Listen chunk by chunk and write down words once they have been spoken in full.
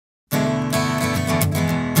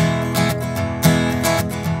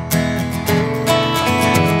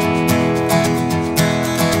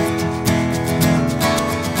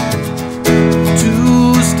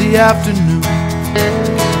afternoon.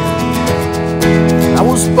 I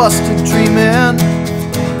was busted dreaming,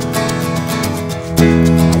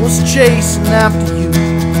 I was chasing after you.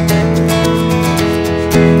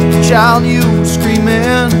 Child, you were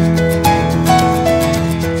screaming,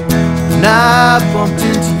 and I bumped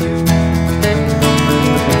into you.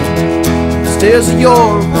 Stairs of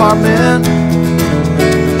your apartment,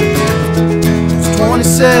 it's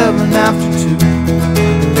 27 after 2.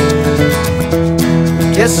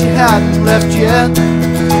 Guess you hadn't left yet.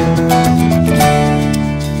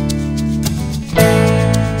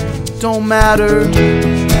 Don't matter.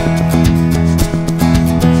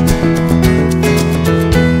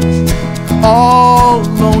 All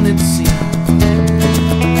alone at sea,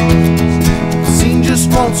 scene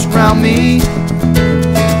just won't surround me.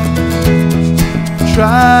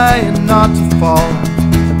 Trying not to fall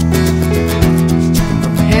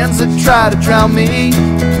from hands that try to drown me.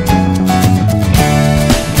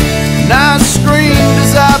 And I screamed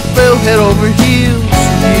as I fell head over heels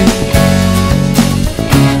for you.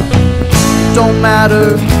 It don't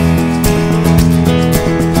matter.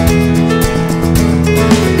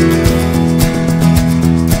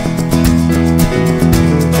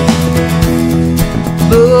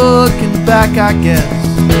 Looking back, I guess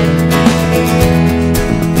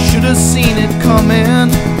should have seen it coming.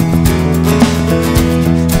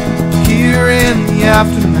 Here in the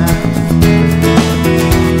aftermath,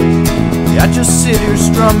 yeah, I just sit here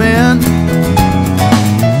strumming.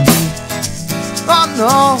 I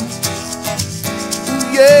know,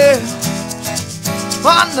 yeah,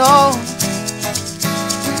 I know,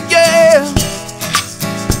 yeah,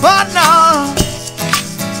 I know,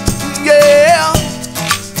 yeah,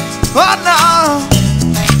 I know,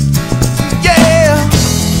 yeah.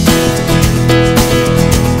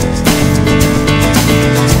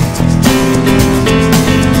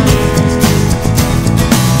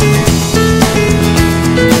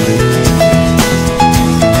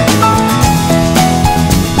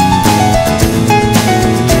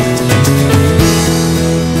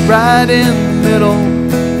 Right in the middle,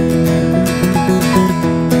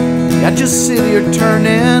 I just sit here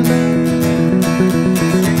turning,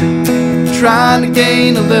 trying to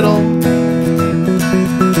gain a little,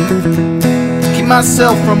 keep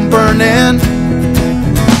myself from burning.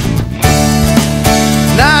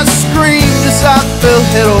 And I screamed as I fell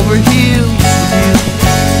head over heels for you.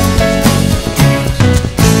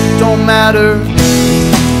 Don't matter.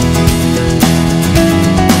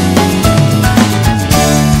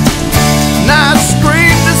 And I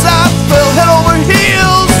screamed as I fell head over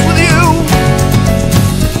heels with you.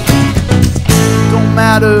 Don't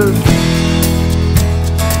matter.